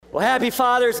Well, happy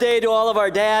Father's Day to all of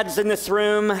our dads in this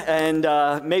room, and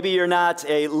maybe you're not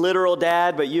a literal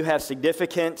dad, but you have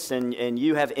significance and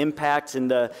you have impact in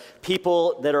the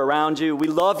people that are around you. We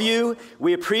love you,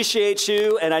 we appreciate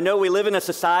you, and I know we live in a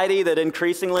society that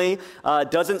increasingly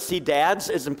doesn't see dads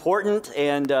as important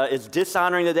and is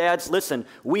dishonoring the dads. Listen,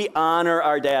 we honor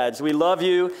our dads. We love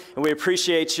you and we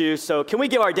appreciate you, so can we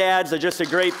give our dads just a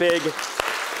great big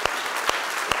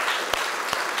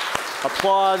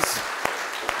applause?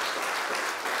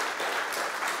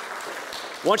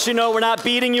 Want you to know we're not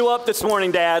beating you up this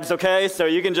morning, dads, okay? So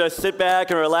you can just sit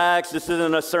back and relax. This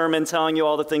isn't a sermon telling you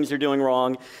all the things you're doing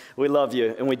wrong. We love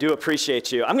you, and we do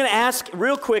appreciate you. I'm going to ask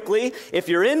real quickly, if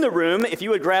you're in the room, if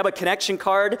you would grab a connection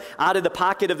card out of the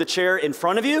pocket of the chair in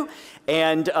front of you.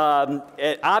 And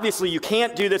obviously, you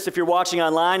can't do this if you're watching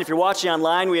online. If you're watching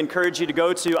online, we encourage you to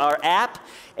go to our app.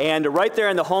 And right there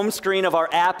on the home screen of our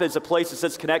app is a place that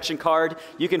says connection card.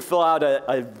 You can fill out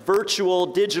a virtual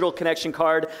digital connection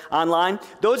card online.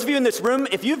 Those of you in this room,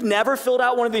 if you've never filled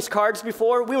out one of these cards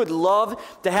before, we would love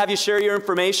to have you share your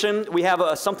information. We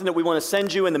have something that we want to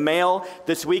send you in the mail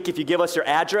this week if you give us your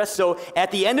address. So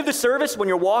at the end of the service, when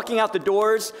you're walking out the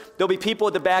doors, there'll be people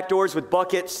at the back doors with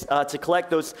buckets to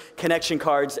collect those connection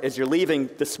cards as you're leaving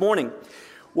this morning.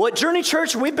 Well, at Journey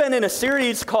Church, we've been in a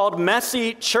series called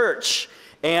Messy Church.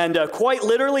 And quite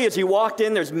literally, as you walked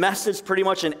in, there's messes pretty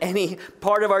much in any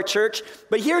part of our church.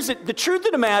 But here's the truth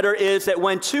of the matter is that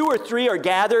when 2 or 3 are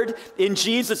gathered in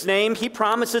Jesus' name, he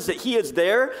promises that he is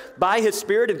there by his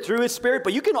Spirit and through his Spirit.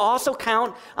 But you can also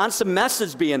count on some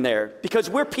messes being there because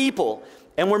we're people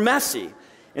and we're messy.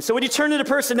 And so when you turn to the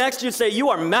person next to you and say, "You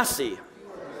are messy."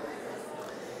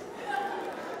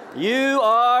 You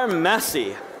are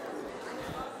messy.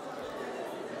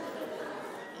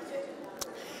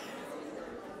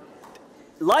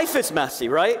 Life is messy,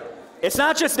 right? It's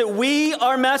not just that we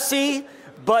are messy,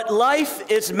 but life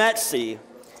is messy.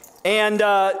 And,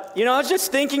 I was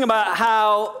just thinking about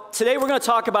how today we're going to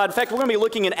talk about, in fact, we're going to be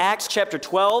looking in Acts chapter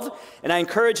 12. And I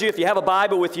encourage you, if you have a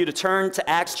Bible with you, to turn to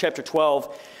Acts chapter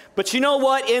 12. But you know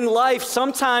what? In life,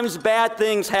 sometimes bad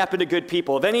things happen to good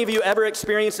people. Have any of you ever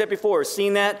experienced that before?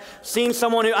 Seen that? Seen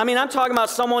someone who, I'm talking about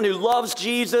someone who loves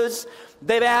Jesus.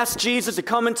 They've asked Jesus to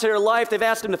come into their life. They've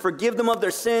asked him to forgive them of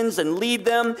their sins and lead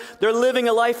them. They're living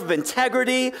a life of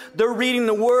integrity. They're reading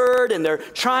the Word, and they're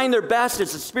trying their best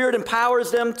as the Spirit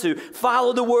empowers them to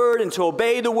follow the Word and to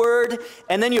obey the Word.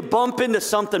 And then you bump into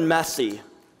something messy.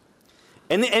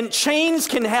 And chains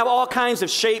can have all kinds of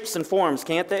shapes and forms,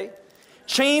 can't they?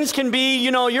 Chains can be,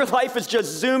 your life is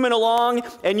just zooming along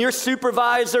and your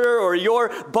supervisor or your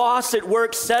boss at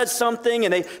work says something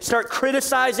and they start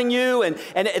criticizing you and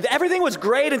everything was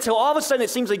great until all of a sudden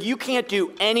it seems like you can't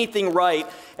do anything right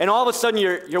and all of a sudden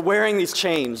you're wearing these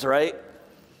chains, right?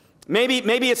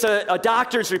 Maybe it's a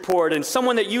doctor's report and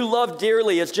someone that you love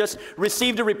dearly has just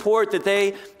received a report that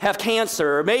they have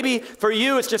cancer. Or maybe for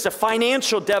you it's just a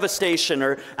financial devastation.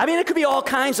 It could be all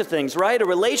kinds of things, right? A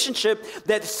relationship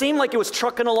that seemed like it was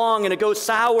trucking along and it goes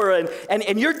sour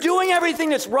and you're doing everything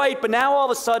that's right, but now all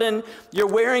of a sudden you're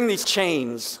wearing these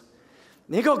chains.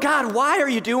 And you go, "God, why are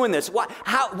you doing this? Why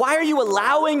are you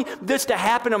allowing this to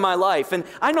happen in my life?" And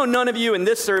I know none of you in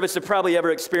this service have probably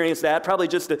ever experienced that, probably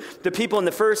just the people in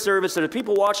the first service or the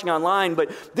people watching online,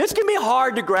 but this can be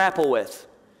hard to grapple with.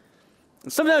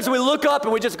 And sometimes we look up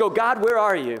and we just go, "God, where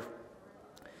are you?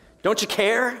 Don't you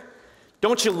care?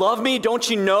 Don't you love me? Don't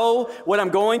you know what I'm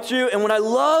going through?" And what I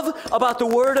love about the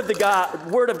Word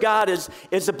of God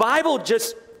is the Bible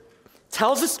just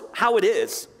tells us how it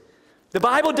is. The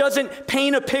Bible doesn't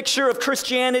paint a picture of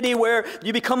Christianity where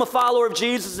you become a follower of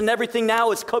Jesus and everything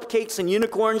now is cupcakes and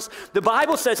unicorns. The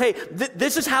Bible says, hey,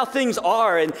 this is how things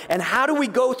are and how do we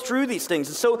go through these things?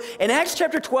 And so in Acts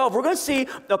chapter 12, we're going to see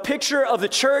a picture of the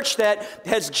church that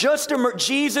has just emerged.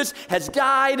 Jesus has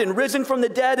died and risen from the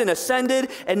dead and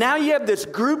ascended. And now you have this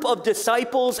group of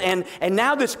disciples and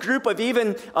now this group of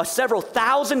even several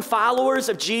thousand followers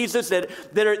of Jesus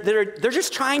they're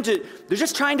just trying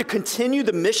to continue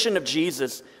the mission of Jesus.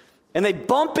 And they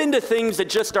bump into things that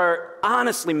just are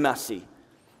honestly messy.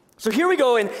 So here we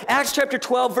go in Acts chapter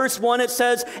 12, verse 1, it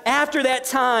says, "After that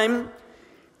time,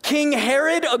 King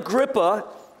Herod Agrippa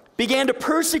began to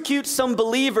persecute some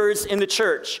believers in the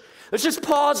church." Let's just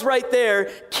pause right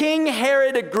there. King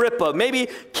Herod Agrippa. Maybe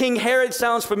King Herod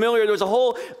sounds familiar. There was a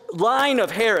whole line of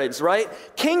Herods, right?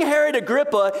 King Herod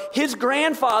Agrippa, his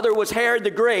grandfather was Herod the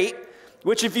Great.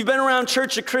 which if you've been around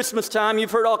church at Christmas time,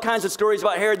 you've heard all kinds of stories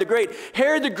about Herod the Great.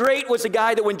 Herod the Great was a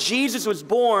guy that when Jesus was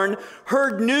born,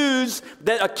 heard news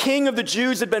that a king of the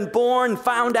Jews had been born,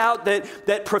 found out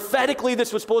that prophetically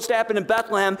this was supposed to happen in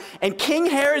Bethlehem, and King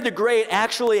Herod the Great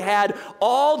actually had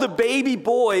all the baby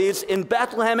boys in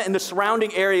Bethlehem and the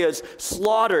surrounding areas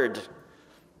slaughtered.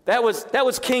 That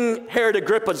was King Herod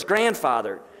Agrippa's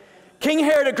grandfather. King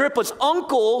Herod Agrippa's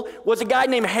uncle was a guy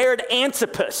named Herod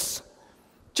Antipas.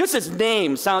 Just his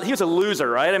name he was a loser,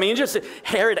 right? I mean, just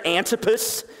Herod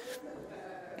Antipas.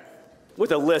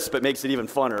 With a lisp, it makes it even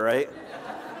funner, right?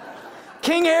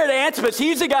 King Herod Antipas,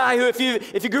 he's a guy who,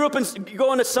 if you grew up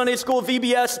going to Sunday school,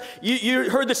 VBS, you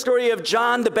heard the story of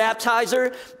John the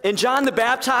Baptizer. And John the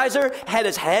Baptizer had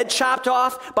his head chopped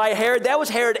off by Herod. That was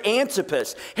Herod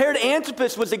Antipas. Herod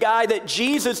Antipas was the guy that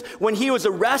Jesus, when he was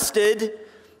arrested,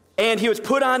 and he was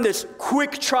put on this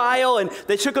quick trial, and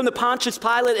they took him to Pontius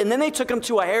Pilate, and then they took him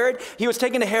to a Herod. He was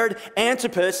taken to Herod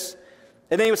Antipas,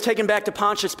 and then he was taken back to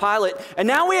Pontius Pilate. And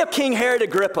now we have King Herod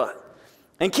Agrippa.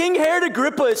 And King Herod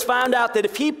Agrippa has found out that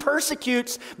if he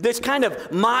persecutes this kind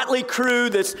of motley crew,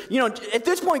 at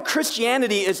this point,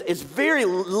 Christianity is very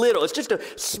little. It's just a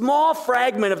small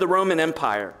fragment of the Roman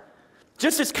Empire.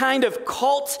 Just this kind of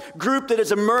cult group that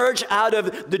has emerged out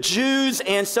of the Jews.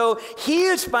 And so he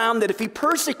has found that if he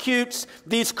persecutes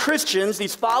these Christians,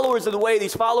 these followers of the way,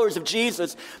 these followers of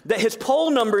Jesus, that his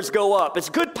poll numbers go up. It's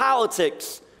good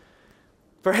politics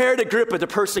for Herod Agrippa to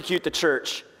persecute the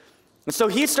church. And so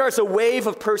he starts a wave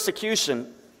of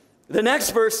persecution. The next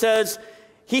verse says,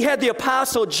 he had the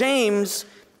apostle James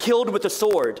killed with a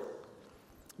sword.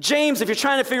 James, if you're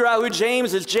trying to figure out who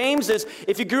James is,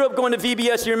 if you grew up going to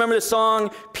VBS, you remember the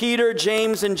song, Peter,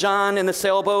 James, and John in the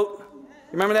sailboat? You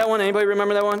remember that one? Anybody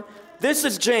remember that one? This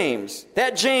is James.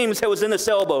 That James that was in the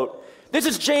sailboat. This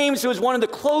is James, who was one of the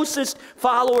closest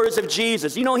followers of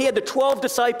Jesus. You know, he had the 12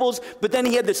 disciples, but then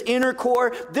he had this inner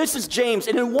core. This is James.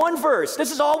 And in one verse,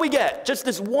 this is all we get, just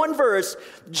this one verse,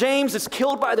 James is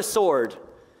killed by the sword,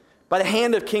 by the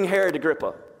hand of King Herod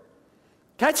Agrippa.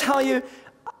 Can I tell you,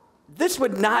 this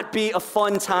would not be a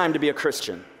fun time to be a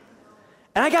Christian.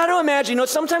 And I got to imagine,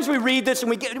 sometimes we read this and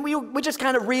we just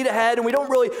kind of read ahead and we don't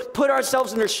really put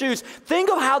ourselves in their shoes. Think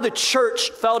of how the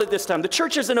church felt at this time. The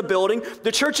church isn't a building.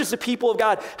 The church is the people of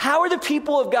God. How are the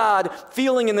people of God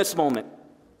feeling in this moment?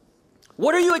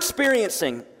 What are you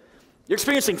experiencing? You're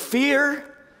experiencing fear.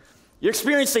 You're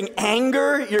experiencing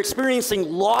anger. You're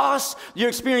experiencing loss. You're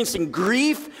experiencing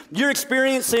grief. You're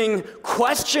experiencing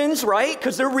questions, right?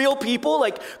 Because they're real people.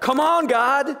 Like, come on,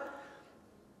 God.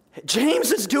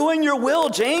 James is doing your will.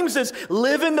 James is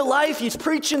living the life. He's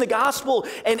preaching the gospel.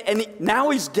 And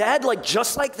now he's dead,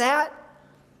 just like that.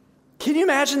 Can you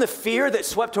imagine the fear that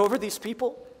swept over these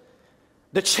people?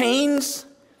 The chains.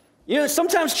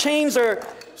 Sometimes chains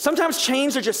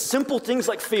are just simple things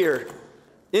like fear.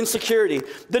 Insecurity.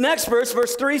 The next verse,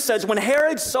 verse 3 says, when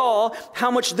Herod saw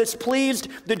how much this pleased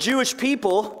the Jewish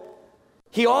people,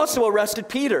 he also arrested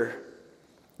Peter.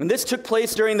 And this took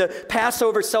place during the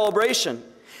Passover celebration.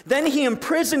 Then he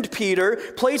imprisoned Peter,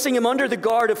 placing him under the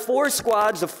guard of 4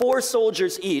 squads of 4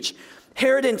 soldiers each.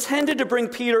 Herod intended to bring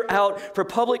Peter out for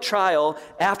public trial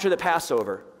after the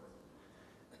Passover.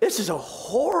 This is a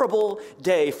horrible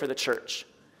day for the church.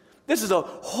 This is a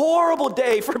horrible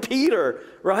day for Peter,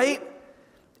 right?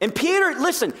 And Peter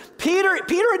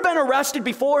had been arrested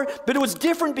before, but it was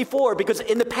different before because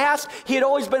in the past, he had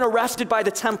always been arrested by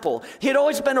the temple. He had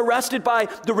always been arrested by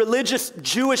the religious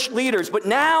Jewish leaders. But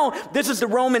now, this is the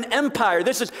Roman Empire.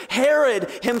 This is Herod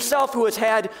himself who has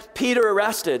had Peter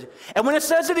arrested. And when it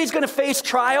says that he's going to face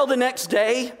trial the next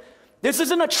day, this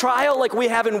isn't a trial like we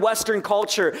have in Western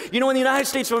culture. In the United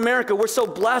States of America, we're so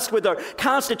blessed with our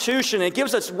Constitution. It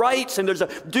gives us rights, and there's a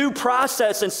due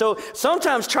process. And so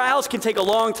sometimes trials can take a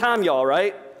long time, y'all,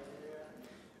 right?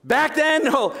 Back then,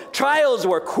 no, trials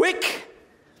were quick,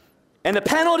 and the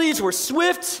penalties were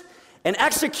swift, and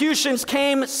executions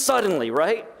came suddenly,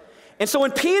 right? And so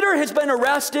when Peter has been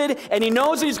arrested and he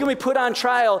knows that he's going to be put on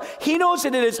trial, he knows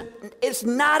that it's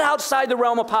not outside the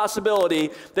realm of possibility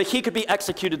that he could be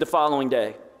executed the following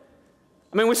day.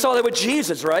 I mean, we saw that with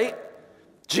Jesus, right?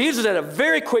 Jesus had a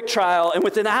very quick trial, and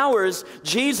within hours,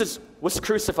 Jesus was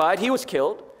crucified. He was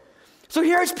killed. So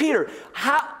here's Peter.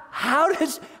 How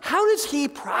does he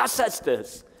process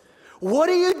this? What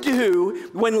do you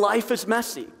do when life is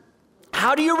messy?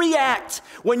 How do you react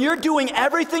when you're doing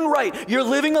everything right? You're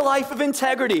living a life of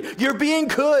integrity. You're being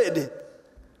good.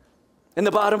 And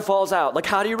the bottom falls out.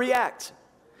 How do you react?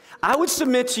 I would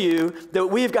submit to you that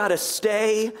we've got to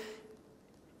stay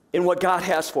in what God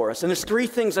has for us. And there's 3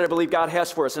 things that I believe God has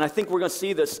for us. And I think we're going to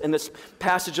see this in this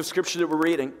passage of Scripture that we're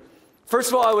reading. First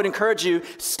of all, I would encourage you,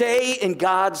 stay in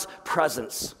God's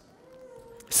presence.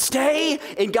 Stay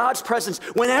in God's presence.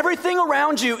 When everything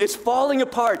around you is falling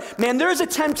apart, man, there's a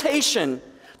temptation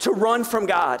to run from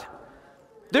God.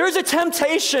 There's a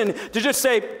temptation to just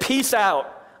say, peace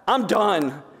out, I'm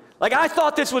done. Like, I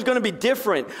thought this was going to be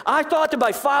different. I thought that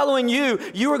by following you,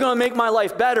 you were going to make my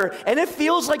life better. And it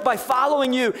feels like by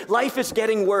following you, life is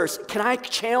getting worse. Can I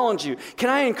challenge you?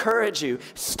 Can I encourage you?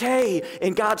 Stay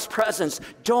in God's presence.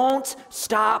 Don't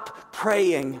stop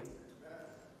praying.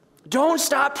 Don't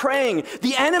stop praying.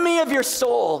 The enemy of your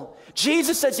soul,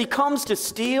 Jesus says he comes to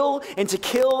steal and to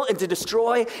kill and to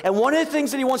destroy. And one of the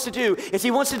things that he wants to do is he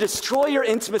wants to destroy your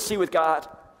intimacy with God.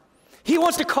 He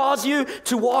wants to cause you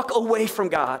to walk away from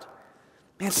God.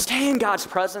 Man, stay in God's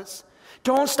presence.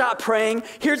 Don't stop praying.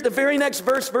 Here's the very next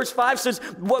verse. Verse 5 says,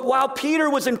 while Peter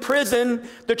was in prison,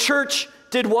 the church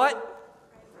did what?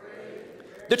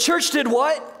 The church did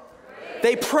what?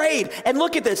 They prayed. And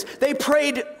look at this. They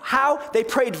prayed how? They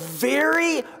prayed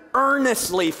very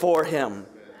earnestly for him.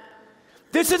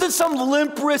 This isn't some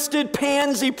limp-wristed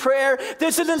pansy prayer.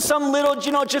 This isn't some little,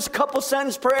 just couple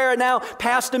sentence prayer and now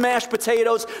pass the mashed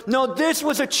potatoes. No, this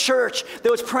was a church that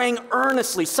was praying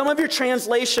earnestly. Some of your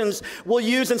translations will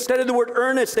use, instead of the word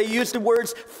earnest, they use the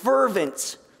words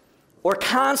fervent or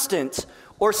constant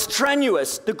or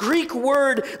strenuous. The Greek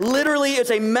word literally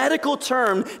is a medical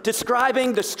term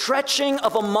describing the stretching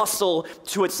of a muscle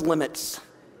to its limits.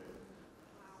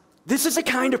 This is a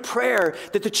kind of prayer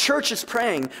that the church is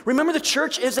praying. Remember, the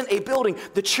church isn't a building.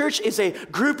 The church is a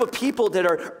group of people that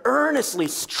are earnestly,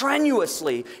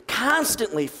 strenuously,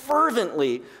 constantly,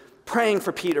 fervently praying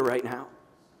for Peter right now.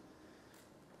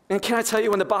 And can I tell you,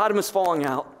 when the bottom is falling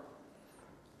out,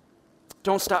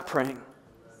 don't stop praying.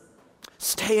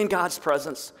 Stay in God's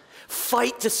presence.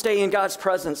 Fight to stay in God's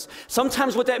presence.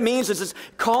 Sometimes what that means is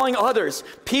calling others.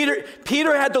 Peter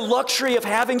had the luxury of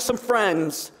having some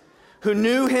friends who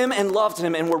knew him and loved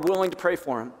him and were willing to pray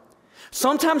for him.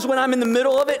 Sometimes when I'm in the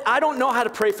middle of it, I don't know how to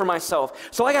pray for myself.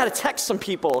 So I got to text some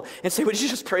people and say, would you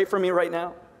just pray for me right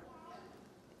now?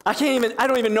 I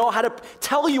don't even know how to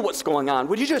tell you what's going on.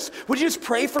 Would you just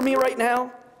pray for me right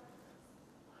now?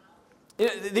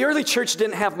 The early church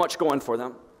didn't have much going for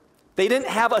them. They didn't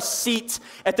have a seat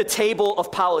at the table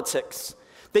of politics.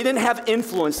 They didn't have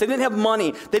influence. They didn't have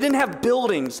money. They didn't have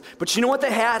buildings. But you know what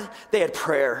they had? They had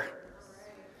prayer.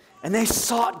 And they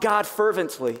sought God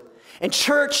fervently. And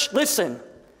church, listen,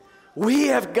 we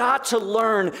have got to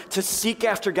learn to seek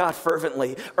after God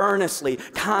fervently, earnestly,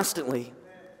 constantly.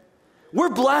 We're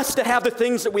blessed to have the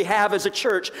things that we have as a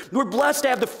church. We're blessed to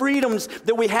have the freedoms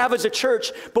that we have as a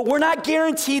church, but we're not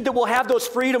guaranteed that we'll have those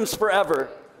freedoms forever.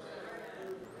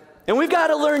 And we've got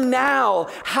to learn now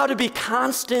how to be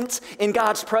constant in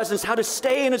God's presence, how to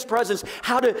stay in his presence,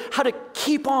 how to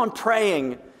keep on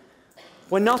praying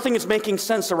when nothing is making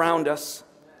sense around us.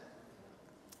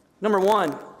 Number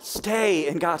one, stay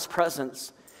in God's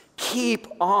presence. Keep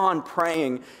on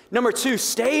praying. Number two,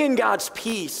 stay in God's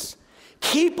peace.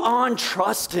 Keep on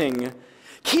trusting.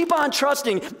 Keep on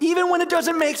trusting, even when it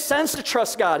doesn't make sense to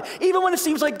trust God. Even when it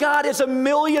seems like God is a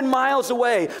million miles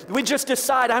away, we just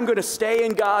decide, I'm going to stay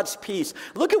in God's peace.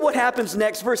 Look at what happens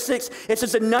next. Verse 6, it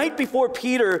says, the night before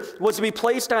Peter was to be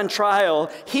placed on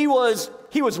trial, he was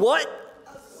what?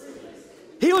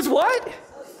 He was what?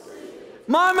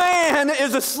 My man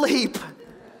is asleep.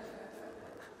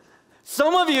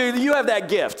 Some of you have that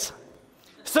gift.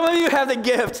 Some of you have the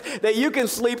gift that you can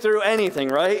sleep through anything,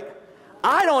 right?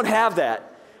 I don't have that.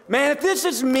 Man, if this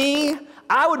is me,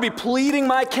 I would be pleading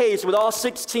my case with all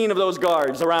 16 of those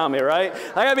guards around me, right?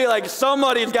 I gotta be like,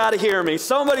 somebody's gotta hear me.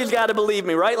 Somebody's gotta believe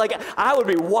me, right? Like, I would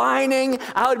be whining.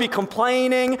 I would be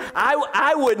complaining.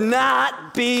 I would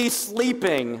not be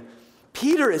sleeping.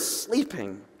 Peter is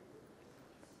sleeping.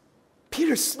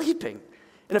 Peter's sleeping.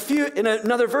 In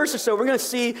another verse or so, we're going to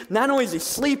see not only is he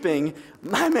sleeping,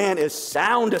 my man is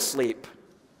sound asleep.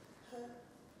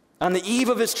 On the eve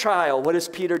of his trial, what is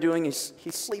Peter doing? He's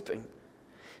sleeping.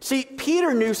 See,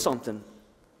 Peter knew something.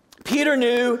 Peter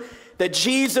knew that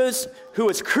Jesus, who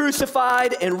was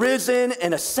crucified and risen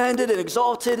and ascended and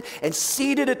exalted and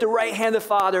seated at the right hand of the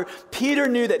Father, Peter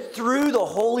knew that through the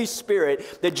Holy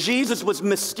Spirit, that Jesus was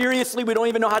mysteriously, we don't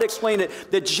even know how to explain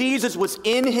it, that Jesus was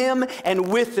in him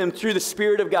and with him through the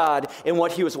Spirit of God in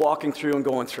what he was walking through and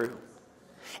going through.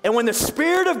 And when the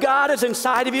Spirit of God is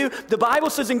inside of you, the Bible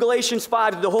says in Galatians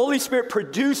 5 that the Holy Spirit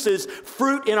produces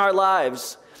fruit in our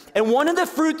lives. And one of the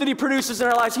fruit that he produces in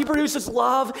our lives, he produces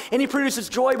love and he produces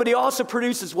joy, but he also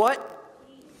produces what?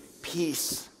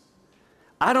 Peace.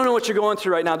 I don't know what you're going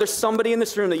through right now. There's somebody in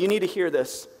this room that you need to hear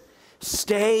this.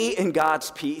 Stay in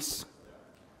God's peace.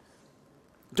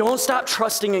 Don't stop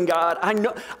trusting in God. I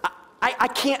know, I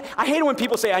can't, I hate it when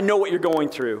people say, I know what you're going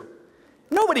through.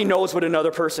 Nobody knows what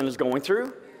another person is going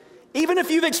through. Even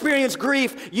if you've experienced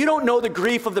grief, you don't know the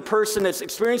grief of the person that's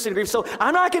experiencing grief. So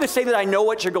I'm not going to say that I know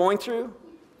what you're going through,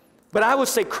 but I will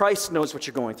say Christ knows what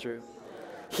you're going through.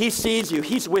 He sees you.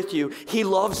 He's with you. He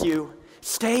loves you.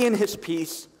 Stay in his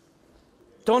peace.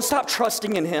 Don't stop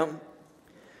trusting in him.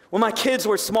 When my kids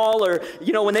were smaller,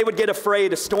 when they would get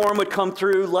afraid, a storm would come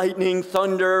through, lightning,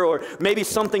 thunder, or maybe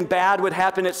something bad would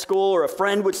happen at school, or a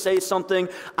friend would say something,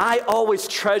 I always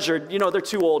treasured, they're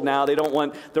too old now, they don't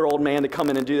want their old man to come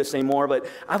in and do this anymore, but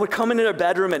I would come into their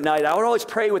bedroom at night, I would always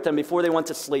pray with them before they went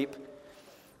to sleep.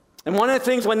 And one of the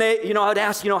things when they, I would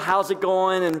ask, how's it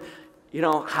going, and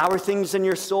how are things in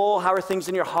your soul, how are things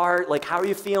in your heart, like how are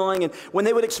you feeling, and when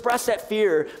they would express that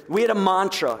fear, we had a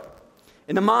mantra.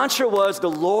 And the mantra was, the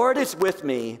Lord is with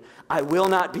me, I will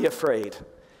not be afraid.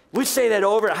 We say that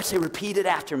over, I say, repeat it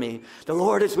after me. The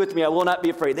Lord is with me, I will not be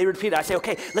afraid. They repeat it, I say,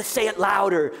 okay, let's say it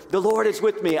louder. The Lord is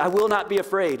with me, I will not be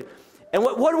afraid. And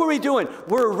what were we doing?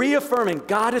 We're reaffirming,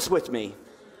 God is with me.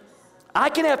 I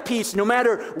can have peace no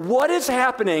matter what is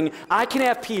happening, I can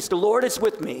have peace. The Lord is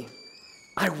with me.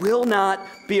 I will not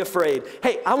be afraid.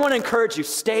 Hey, I want to encourage you,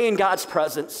 stay in God's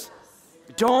presence.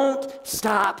 Don't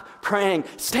stop praying.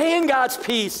 Stay in God's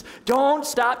peace. Don't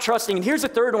stop trusting. And here's the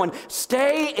third one.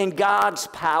 Stay in God's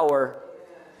power.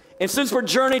 And since we're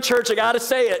Journey Church, I got to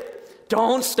say it.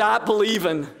 Don't stop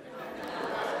believing.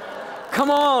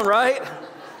 Come on, right?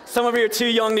 Some of you are too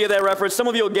young to get that reference. Some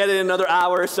of you will get it in another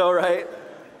hour or so, right?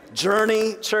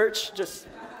 Journey Church, just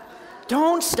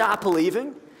don't stop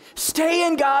believing. Stay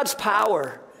in God's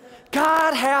power.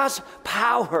 God has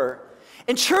power.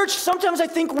 In church, sometimes I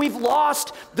think we've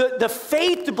lost the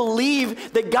faith to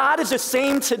believe that God is the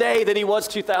same today that he was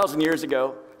 2,000 years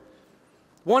ago.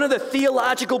 One of the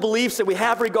theological beliefs that we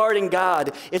have regarding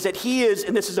God is that he is,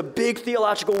 and this is a big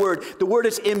theological word, the word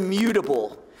is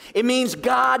immutable. It means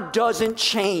God doesn't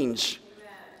change.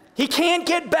 He can't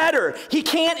get better. He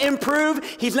can't improve.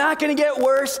 He's not going to get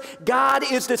worse. God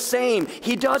is the same.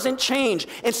 He doesn't change.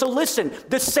 And so listen,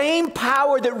 the same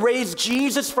power that raised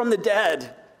Jesus from the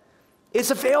dead is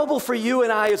available for you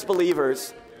and I as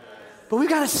believers. But we've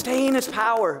got to stay in his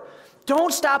power.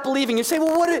 Don't stop believing. You say,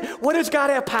 well, what does God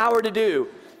have power to do?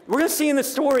 We're going to see in the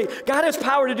story, God has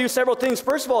power to do several things.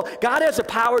 First of all, God has the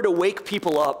power to wake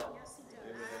people up.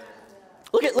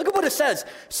 Look at what it says.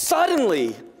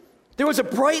 Suddenly, there was a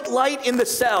bright light in the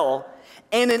cell,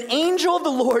 and an angel of the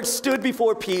Lord stood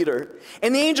before Peter.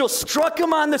 And the angel struck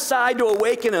him on the side to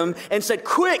awaken him and said,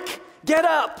 quick, get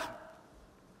up.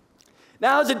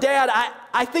 Now, as a dad,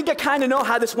 I think I kind of know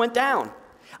how this went down.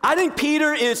 I think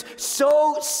Peter is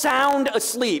so sound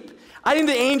asleep. I think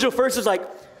the angel first is like,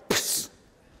 psst,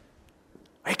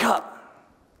 wake up.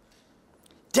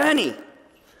 Denny,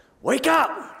 wake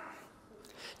up.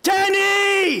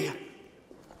 Denny!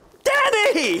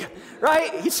 Denny!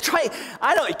 Right? He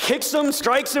kicks him,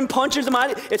 strikes him, punches him.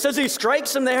 It says he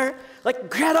strikes him there.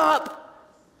 Like, get up.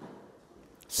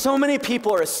 So many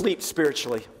people are asleep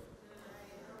spiritually.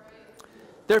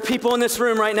 There are people in this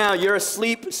room right now, you're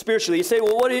asleep spiritually. You say,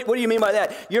 well, what do you mean by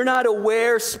that? You're not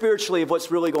aware spiritually of what's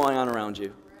really going on around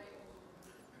you.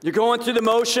 You're going through the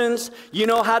motions. You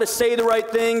know how to say the right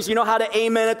things. You know how to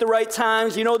amen at the right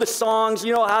times. You know the songs.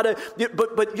 You know how to,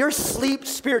 but you're asleep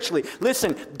spiritually.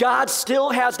 Listen, God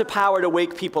still has the power to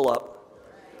wake people up.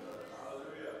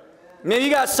 Maybe you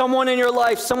got someone in your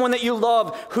life, someone that you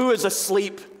love, who is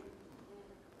asleep.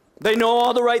 They know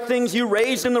all the right things. You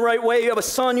raised them the right way. You have a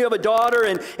son, you have a daughter,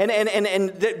 and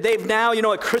they've now,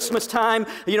 at Christmas time,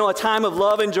 a time of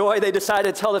love and joy, they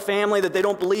decided to tell the family that they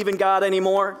don't believe in God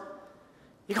anymore.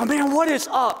 You go, man, what is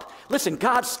up? Listen,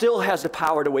 God still has the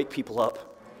power to wake people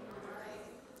up.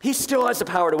 He still has the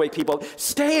power to wake people up.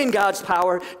 Stay in God's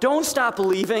power. Don't stop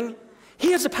believing.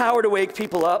 He has the power to wake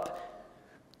people up.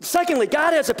 Secondly,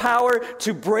 God has the power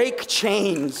to break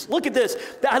chains. Look at this.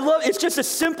 It's just a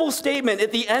simple statement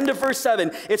at the end of verse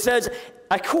 7. It says,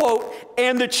 I quote,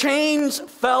 and the chains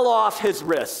fell off his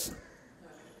wrists.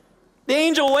 The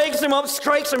angel wakes him up,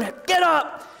 strikes him, get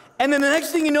up. And then the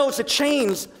next thing you know is the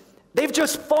chains, they've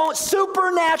just fallen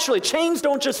supernaturally. Chains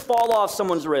don't just fall off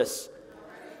someone's wrists.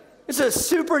 It's a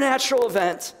supernatural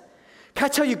event. Can I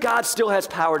tell you, God still has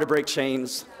power to break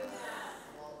chains.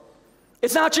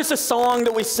 It's not just a song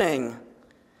that we sing.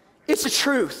 It's the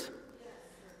truth.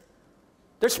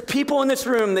 There's people in this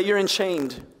room that you're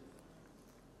enchained.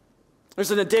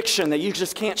 There's an addiction that you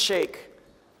just can't shake.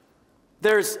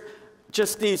 There's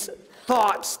just these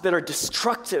thoughts that are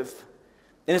destructive.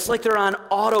 And it's like they're on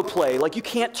autoplay, like you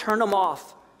can't turn them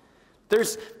off.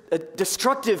 There's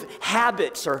destructive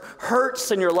habits or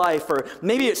hurts in your life, or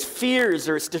maybe it's fears,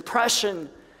 or it's depression,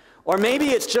 or maybe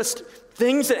it's just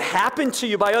things that happen to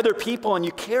you by other people, and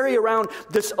you carry around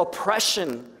this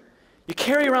oppression. You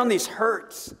carry around these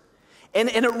hurts. And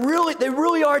they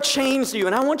really are chains to you.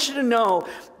 And I want you to know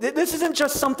that this isn't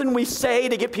just something we say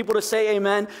to get people to say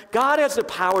amen. God has the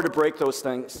power to break those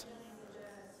things.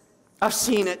 I've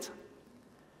seen it.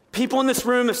 People in this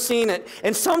room have seen it.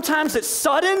 And sometimes it's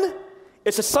sudden,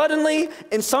 it's a suddenly,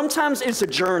 and sometimes it's a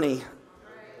journey.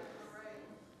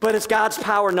 But it's God's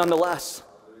power nonetheless.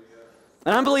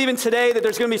 And I'm believing today that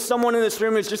there's going to be someone in this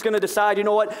room who's just going to decide, you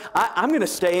know what, I'm going to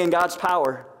stay in God's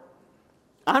power.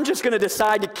 I'm just going to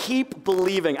decide to keep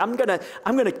believing. I'm going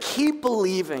to keep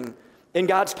believing in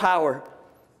God's power.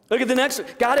 Look at the next.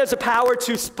 God has the power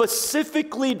to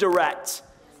specifically direct.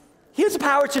 He has the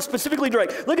power to specifically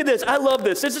direct. Look at this. I love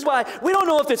this. This is why we don't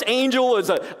know if this angel is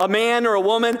a man or a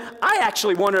woman. I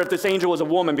actually wonder if this angel was a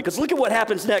woman, because look at what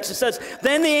happens next. It says,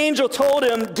 then the angel told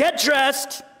him, get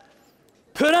dressed,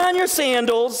 put on your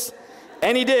sandals,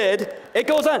 and he did. It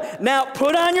goes on. Now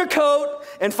put on your coat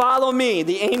and follow me,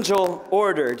 the angel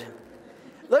ordered.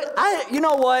 Look, you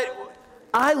know what?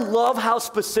 I love how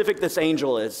specific this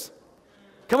angel is.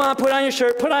 Come on, put on your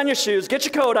shirt, put on your shoes, get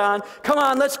your coat on. Come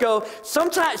on, let's go.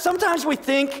 Sometimes we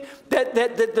think that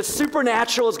the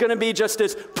supernatural is going to be just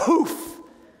this poof.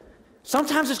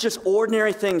 Sometimes it's just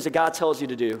ordinary things that God tells you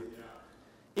to do.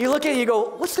 You look at it and you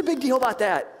go, what's the big deal about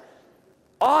that?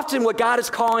 Often what God is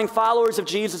calling followers of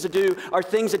Jesus to do are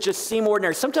things that just seem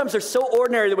ordinary. Sometimes they're so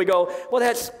ordinary that we go, well,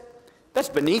 that's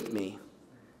beneath me.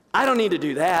 I don't need to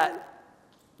do that.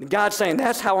 And God's saying,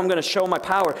 that's how I'm going to show my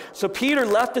power. So Peter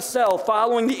left the cell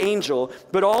following the angel,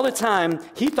 but all the time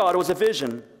he thought it was a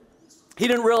vision. He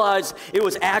didn't realize it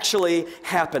was actually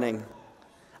happening.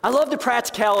 I love the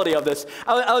practicality of this.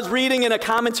 I was reading in a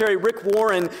commentary, Rick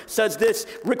Warren says this.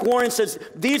 Rick Warren says,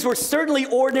 these were certainly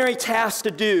ordinary tasks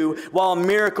to do while a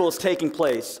miracle is taking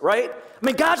place, right? I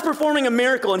mean, God's performing a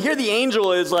miracle, and here the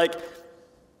angel is like,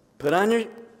 put on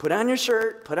your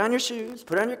shirt, put on your shoes,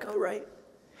 put on your coat, right?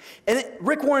 And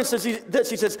Rick Warren says this,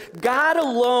 he says, God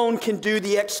alone can do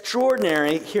the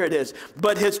extraordinary, here it is,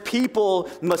 but his people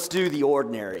must do the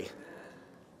ordinary.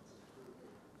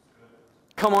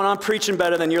 Come on, I'm preaching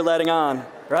better than you're letting on,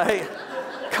 right?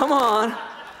 Come on.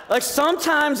 Like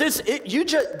sometimes you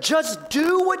just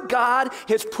do what God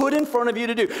has put in front of you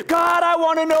to do. God, I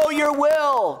want to know your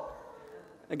will.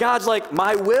 And God's like,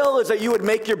 my will is that you would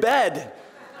make your bed.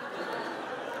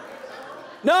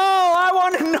 No, I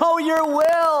want to know your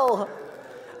will.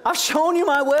 I've shown you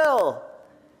my will.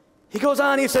 He goes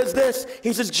on, he says this.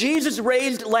 He says, Jesus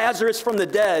raised Lazarus from the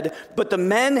dead, but the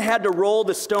men had to roll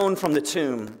the stone from the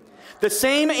tomb. The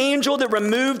same angel that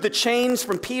removed the chains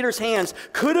from Peter's hands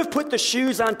could have put the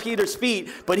shoes on Peter's feet,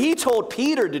 but he told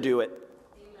Peter to do it.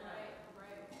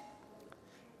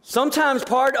 Sometimes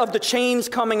part of the chains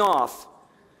coming off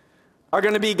are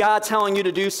going to be God telling you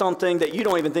to do something that you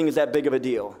don't even think is that big of a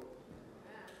deal.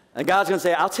 And God's going to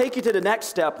say, I'll take you to the next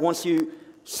step once you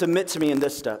submit to me in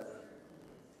this step.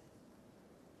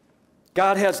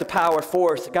 God has the power,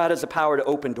 fourth, God has the power to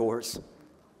open doors.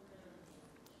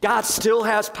 God still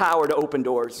has power to open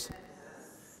doors.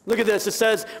 Look at this. It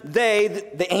says, they,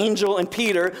 the angel and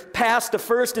Peter, passed the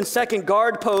first and second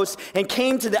guard posts and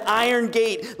came to the iron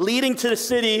gate leading to the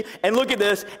city. And look at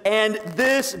this. And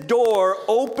this door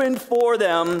opened for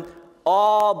them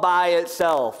all by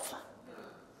itself.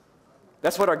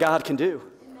 That's what our God can do.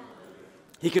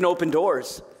 He can open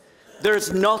doors.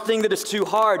 There's nothing that is too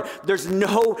hard. There's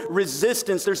no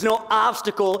resistance. There's no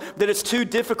obstacle that is too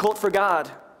difficult for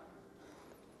God.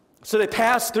 So they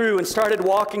passed through and started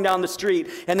walking down the street,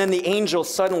 and then the angel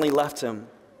suddenly left him.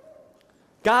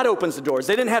 God opens the doors.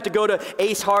 They didn't have to go to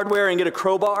Ace Hardware and get a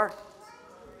crowbar.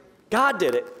 God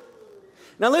did it.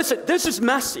 Now listen, this is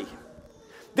messy.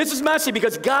 This is messy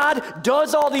because God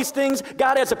does all these things.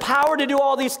 God has the power to do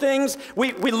all these things.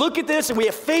 We look at this and we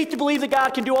have faith to believe that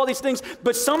God can do all these things,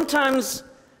 but sometimes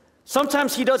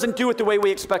he doesn't do it the way we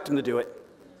expect him to do it.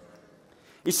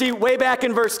 You see, way back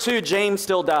in verse 2, James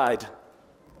still died.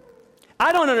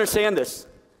 I don't understand this.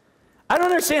 I don't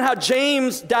understand how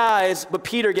James dies, but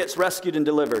Peter gets rescued and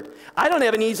delivered. I don't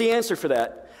have an easy answer for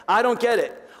that. I don't get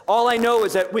it. All I know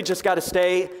is that we just got to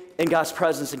stay in God's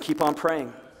presence and keep on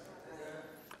praying.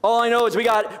 All I know is we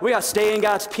got to stay in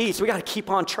God's peace. We got to keep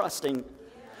on trusting.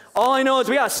 All I know is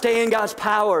we got to stay in God's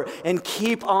power and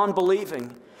keep on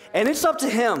believing. And it's up to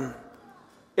him.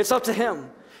 It's up to him.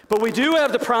 But we do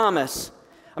have the promise.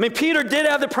 I mean, Peter did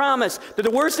have the promise that the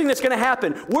worst thing that's going to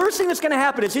happen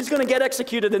is he's going to get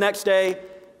executed the next day,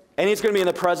 and he's going to be in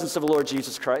the presence of the Lord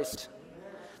Jesus Christ.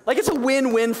 Like it's a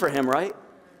win-win for him, right?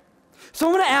 So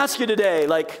I'm going to ask you today,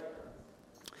 like,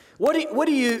 what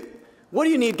do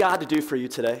you need God to do for you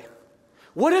today?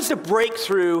 What is the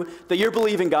breakthrough that you're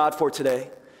believing God for today?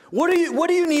 What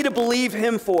do you need to believe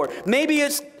him for? Maybe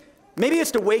it's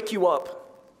to wake you up.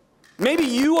 Maybe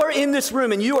you are in this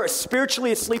room and you are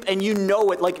spiritually asleep and you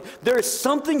know it. Like there is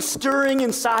something stirring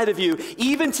inside of you,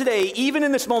 even today, even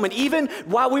in this moment, even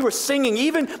while we were singing,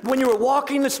 even when you were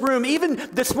walking this room, even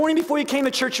this morning before you came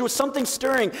to church, there was something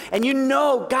stirring and you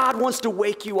know God wants to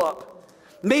wake you up.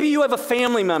 Maybe you have a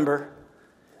family member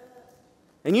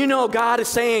and you know God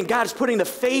is putting the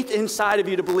faith inside of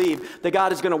you to believe that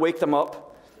God is going to wake them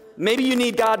up. Maybe you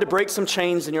need God to break some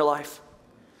chains in your life.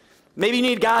 Maybe you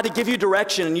need God to give you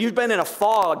direction and you've been in a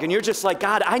fog and you're just like,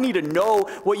 God, I need to know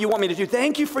what you want me to do.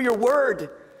 Thank you for your word.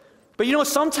 But you know,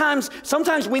 sometimes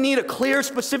we need a clear,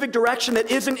 specific direction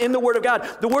that isn't in the Word of God.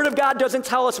 The Word of God doesn't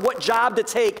tell us what job to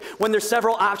take when there's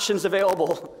several options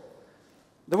available.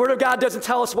 The Word of God doesn't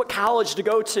tell us what college to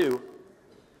go to.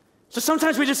 So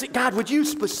sometimes we just say, God, would you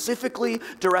specifically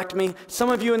direct me? Some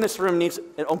of you in this room needs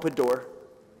an open door.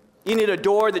 You need a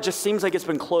door that just seems like it's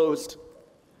been closed.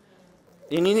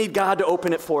 And you need God to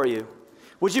open it for you.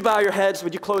 Would you bow your heads?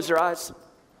 Would you close your eyes?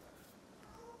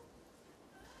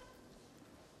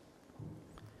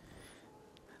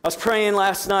 I was praying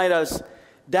last night. I was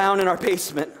down in our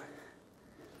basement.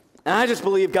 And I just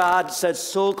believe God said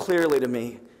so clearly to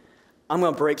me, I'm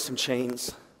going to break some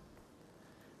chains.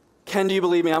 Ken, do you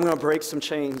believe me? I'm going to break some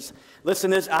chains.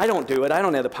 Listen, I don't do it. I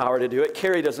don't have the power to do it.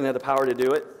 Carrie doesn't have the power to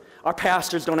do it. Our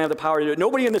pastors don't have the power to do it.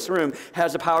 Nobody in this room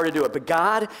has the power to do it. But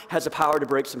God has the power to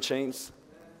break some chains.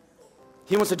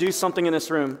 He wants to do something in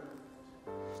this room.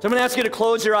 So I'm going to ask you to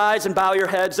close your eyes and bow your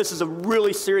heads. This is a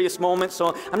really serious moment, so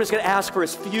I'm just going to ask for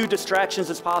as few distractions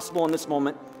as possible in this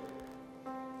moment.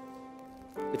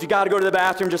 If you got to go to the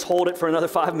bathroom, just hold it for another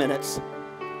 5 minutes.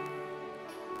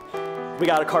 We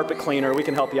got a carpet cleaner. We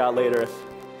can help you out later if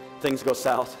things go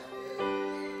south.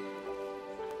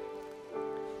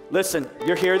 Listen,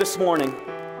 you're here this morning,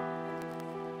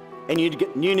 and you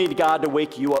need God to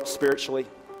wake you up spiritually.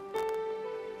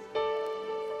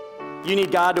 You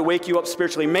need God to wake you up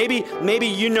spiritually. Maybe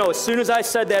you know, as soon as I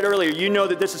said that earlier, you know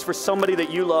that this is for somebody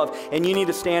that you love, and you need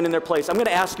to stand in their place. I'm going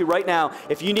to ask you right now,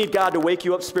 if you need God to wake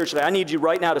you up spiritually, I need you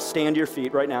right now to stand to your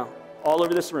feet right now, all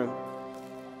over this room.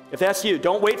 If that's you,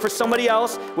 don't wait for somebody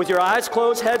else with your eyes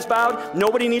closed, heads bowed.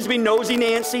 Nobody needs to be nosy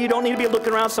Nancy. You don't need to be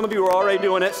looking around. Some of you are already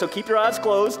doing it, so keep your eyes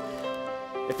closed.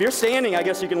 If you're standing, I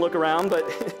guess you can look around, but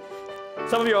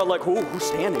some of you are like, who's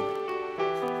standing?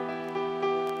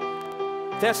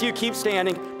 If that's you, keep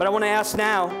standing. But I want to ask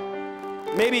now,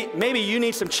 maybe you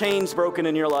need some chains broken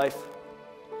in your life.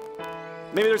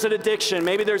 Maybe there's an addiction.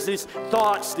 Maybe there's these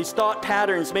thoughts, these thought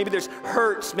patterns. Maybe there's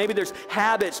hurts. Maybe there's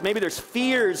habits. Maybe there's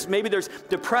fears. Maybe there's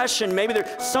depression. Maybe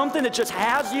there's something that just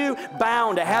has you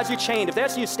bound, that has you chained. If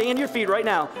that's you, stand to your feet right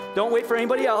now. Don't wait for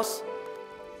anybody else.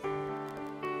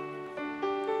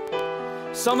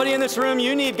 Somebody in this room,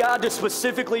 you need God to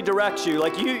specifically direct you.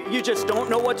 Like you just don't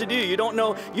know what to do. You don't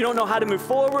know how to move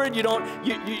forward.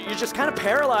 You're just kind of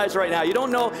paralyzed right now. You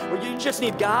don't know, or you just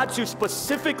need God to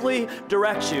specifically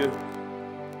direct you.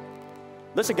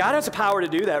 Listen, God has the power to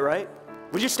do that, right?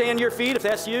 Would you stand to your feet if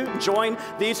that's you? Join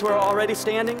these who are already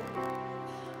standing.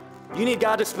 You need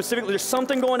God to specifically, there's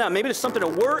something going on. Maybe there's something at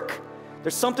work.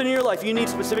 There's something in your life. You need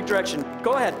specific direction.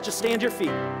 Go ahead, just stand to your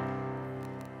feet.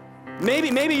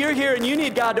 Maybe you're here and you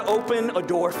need God to open a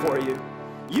door for you.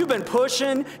 You've been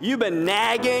pushing, you've been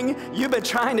nagging, you've been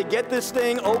trying to get this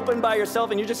thing open by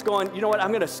yourself, and you're just going, you know what, I'm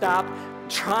going to stop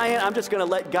trying. I'm just going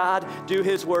to let God do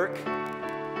his work.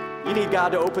 You need God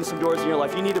to open some doors in your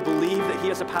life. You need to believe that he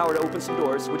has the power to open some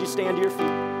doors. Would you stand to your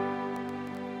feet?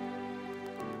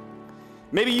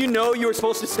 Maybe you know you were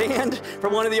supposed to stand for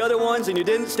one of the other ones and you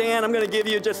didn't stand. I'm going to give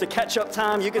you just a catch-up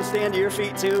time. You can stand to your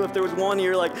feet too. If there was one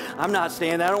you're like, I'm not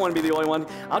standing, I don't want to be the only one,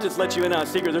 I'll just let you in on a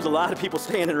secret. There's a lot of people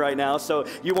standing right now, so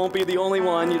you won't be the only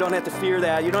one. You don't have to fear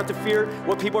that. You don't have to fear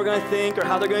what people are going to think or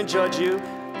how they're going to judge you.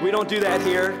 We don't do that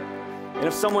here. And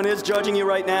if someone is judging you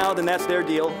right now, then that's their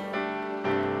deal.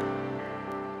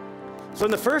 So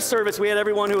in the first service, we had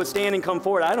everyone who was standing come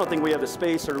forward. I don't think we have the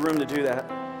space or the room to do that.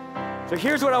 So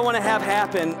here's what I want to have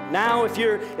happen. Now, if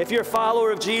you're a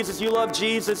follower of Jesus, you love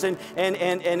Jesus, and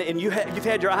you've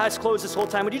had your eyes closed this whole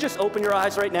time, would you just open your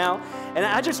eyes right now? And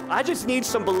I just need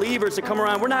some believers to come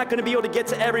around. We're not going to be able to get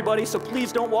to everybody, so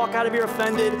please don't walk out of here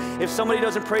offended if somebody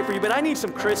doesn't pray for you. But I need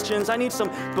some Christians. I need some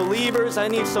believers. I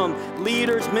need some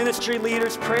leaders, ministry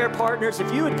leaders, prayer partners.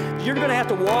 If you're going to have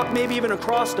to walk maybe even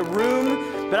across the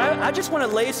room. But I just want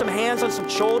to lay some hands on some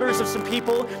shoulders of some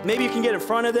people. Maybe you can get in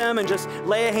front of them and just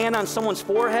lay a hand on someone someone's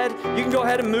forehead, you can go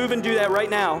ahead and move and do that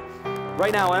right now.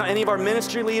 Right now, any of our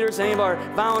ministry leaders, any of our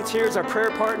volunteers, our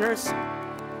prayer partners.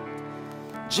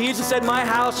 Jesus said, my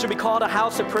house should be called a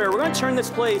house of prayer. We're going to turn this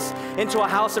place into a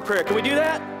house of prayer. Can we do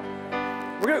that?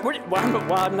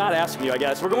 Well, I'm not asking you, I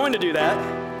guess. We're going to do that.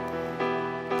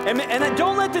 And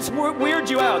don't let this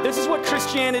weird you out. This is what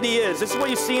Christianity is. This is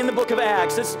what you see in the book of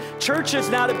Acts. This church is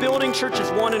not a building. Church is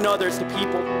one another's to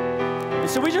people. And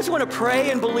so we just want to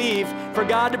pray and believe for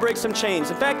God to break some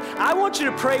chains. In fact, I want you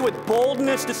to pray with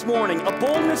boldness this morning. A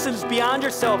boldness that is beyond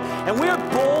yourself. And we're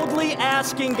boldly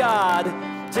asking God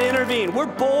to intervene. We're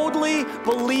boldly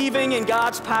believing in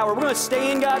God's power. We're going to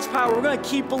stay in God's power. We're going to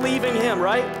keep believing Him,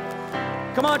 right?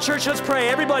 Come on, church, let's pray.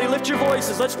 Everybody, lift your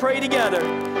voices. Let's pray together.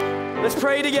 Let's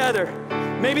pray together.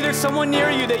 Maybe there's someone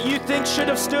near you that you think should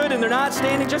have stood and they're not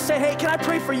standing. Just say, hey, can I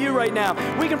pray for you right now?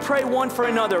 We can pray one for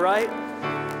another, right?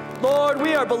 Lord,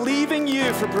 we are believing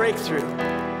you for breakthrough.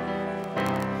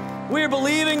 We are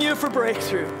believing you for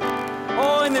breakthrough.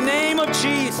 Oh, in the name of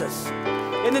Jesus.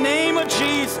 In the name of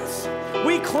Jesus.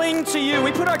 We cling to you.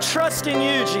 We put our trust in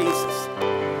you, Jesus.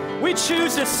 We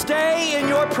choose to stay in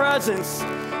your presence.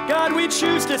 God, we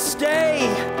choose to stay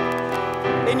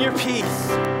in your peace.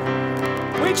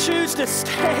 We choose to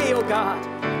stay, oh God.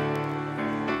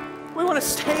 We want to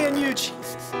stay in you,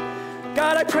 Jesus.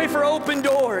 God, I pray for open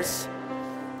doors.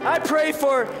 I pray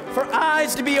for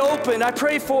eyes to be opened. I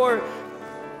pray for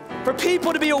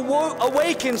people to be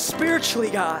awakened spiritually,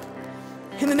 God.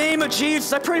 In the name of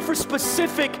Jesus, I pray for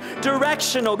specific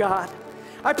direction, oh God.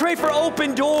 I pray for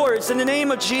open doors in the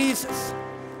name of Jesus.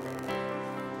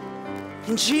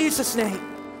 In Jesus' name.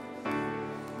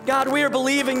 God, we are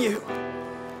believing you.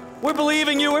 We're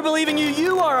believing you. We're believing you.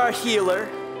 You are our healer.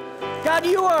 God,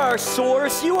 you are our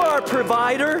source. You are our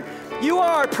provider. You are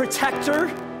our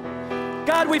protector.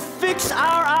 God, we fix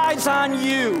our eyes on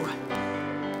you.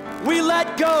 We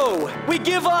let go. We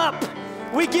give up.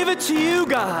 We give it to you,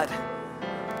 God.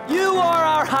 You are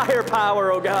our higher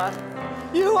power, oh God.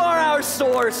 You are our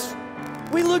source.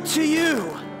 We look to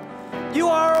you. You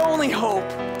are our only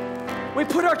hope. We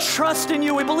put our trust in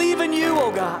you. We believe in you,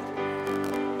 oh God.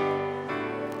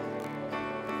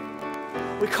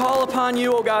 We call upon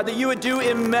you, oh God, that you would do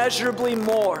immeasurably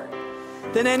more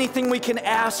than anything we can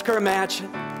ask or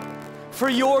imagine. For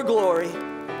your glory.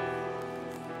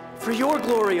 For your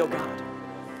glory, oh God.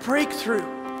 Breakthrough.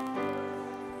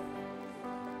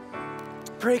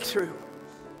 Breakthrough.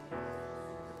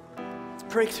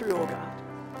 Breakthrough, oh God.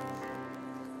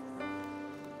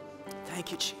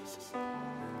 Thank you, Jesus.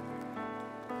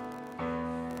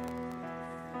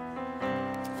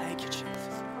 Thank you,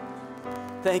 Jesus.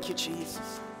 Thank you,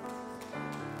 Jesus.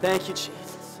 Thank you,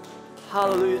 Jesus.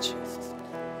 Hallelujah, Jesus.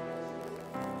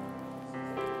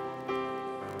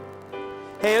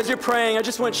 Hey, as you're praying, I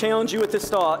just want to challenge you with this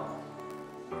thought.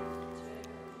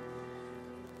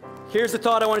 Here's the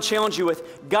thought I want to challenge you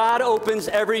with. God opens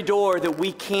every door that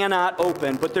we cannot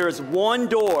open, but there is one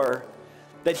door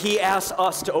that He asks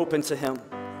us to open to Him.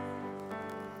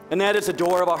 And that is the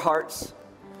door of our hearts,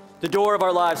 the door of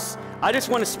our lives. I just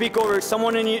want to speak over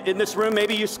someone in this room.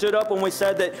 Maybe you stood up when we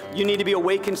said that you need to be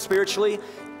awakened spiritually.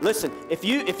 Listen, if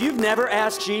you've never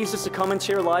asked Jesus to come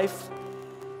into your life,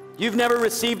 you've never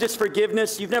received His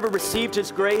forgiveness, you've never received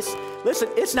His grace, listen,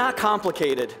 it's not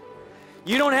complicated.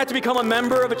 You don't have to become a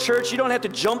member of a church. You don't have to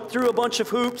jump through a bunch of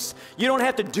hoops. You don't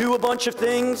have to do a bunch of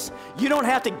things. You don't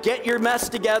have to get your mess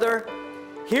together.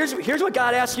 Here's what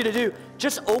God asks you to do.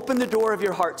 Just open the door of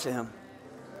your heart to Him.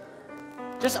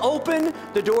 Just open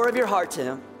the door of your heart to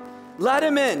Him. Let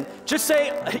Him in. Just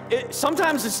say,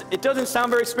 sometimes it doesn't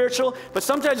sound very spiritual, but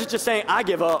sometimes it's just saying, I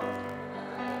give up.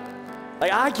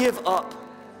 Like, I give up.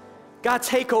 God,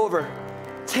 take over.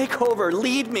 Take over.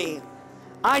 Lead me.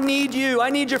 I need you. I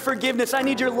need your forgiveness. I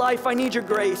need your life. I need your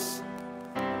grace.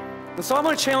 And so I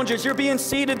want to challenge you as you're being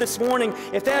seated this morning,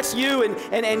 if that's you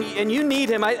and you need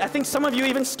Him, I think some of you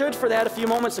even stood for that a few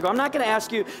moments ago. I'm not going to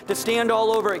ask you to stand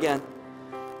all over again.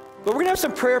 But we're going to have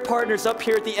some prayer partners up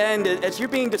here at the end as you're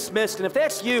being dismissed. And if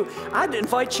that's you, I'd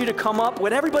invite you to come up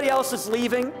when everybody else is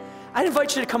leaving. I'd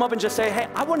invite you to come up and just say, hey,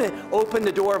 I want to open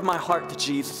the door of my heart to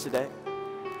Jesus today.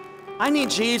 I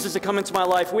need Jesus to come into my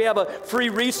life. We have a free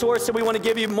resource that we want to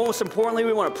give you. Most importantly,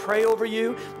 we want to pray over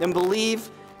you and believe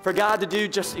for God to do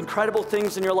just incredible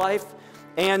things in your life.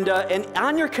 And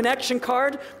on your connection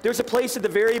card, there's a place at the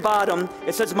very bottom.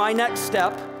 It says, My Next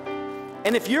Step.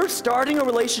 And if you're starting a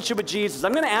relationship with Jesus,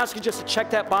 I'm going to ask you just to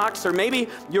check that box. Or maybe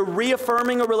you're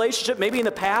reaffirming a relationship. Maybe in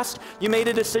the past, you made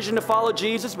a decision to follow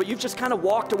Jesus, but you've just kind of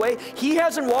walked away. He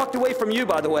hasn't walked away from you,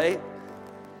 by the way.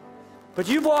 But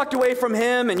you've walked away from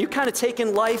Him and you've kind of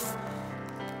taken life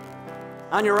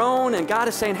on your own, and God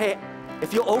is saying, hey,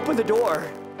 If you'll open the door,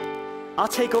 I'll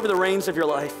take over the reins of your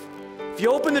life. If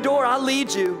you open the door, I'll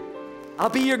lead you. I'll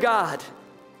be your God.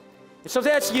 And so if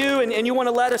that's you and you want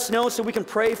to let us know so we can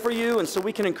pray for you and so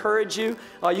we can encourage you,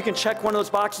 you can check one of those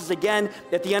boxes again.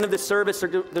 At the end of the service,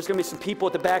 there's going to be some people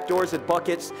at the back doors with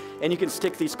buckets, and you can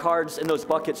stick these cards in those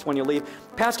buckets when you leave.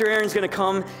 Pastor Aaron's going to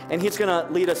come, and he's going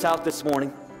to lead us out this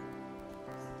morning.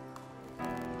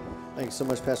 Thank you so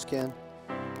much, Pastor Ken.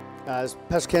 As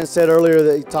Pastor Ken said earlier,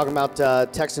 that he's talking about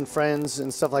texting friends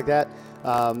and stuff like that.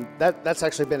 That's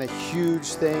actually been a huge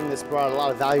thing that's brought a lot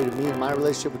of value to me in my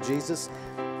relationship with Jesus.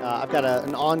 I've got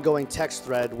an ongoing text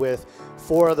thread with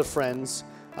 4 other friends.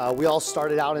 We all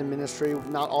started out in ministry.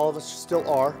 Not all of us still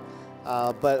are,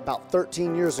 but about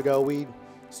 13 years ago, we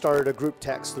started a group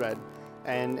text thread,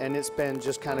 and it's been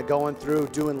just kind of going through,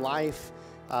 doing life.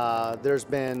 There's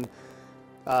been,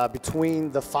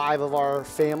 between the 5 of our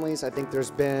families, I think there's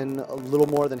been a little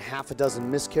more than half a dozen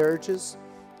miscarriages.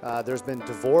 There's been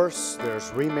divorce,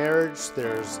 there's remarriage,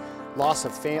 there's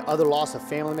other loss of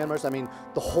family members. I mean,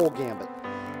 the whole gambit.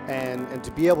 And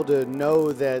to be able to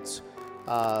know that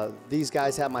these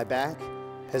guys have my back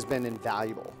has been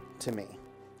invaluable to me.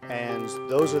 And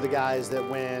those are the guys that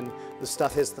when the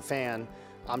stuff hits the fan,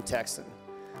 I'm texting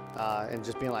and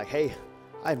just being like, hey,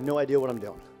 I have no idea what I'm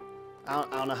doing. I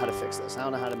don't know how to fix this. I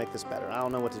don't know how to make this better. I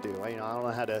don't know what to do. I don't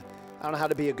know how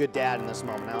to be a good dad in this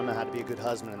moment. I don't know how to be a good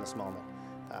husband in this moment.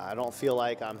 I don't feel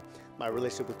like my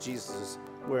relationship with Jesus is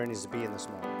where it needs to be in this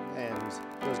moment. And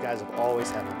those guys have always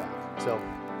had my back. So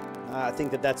I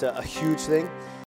think that's a huge thing.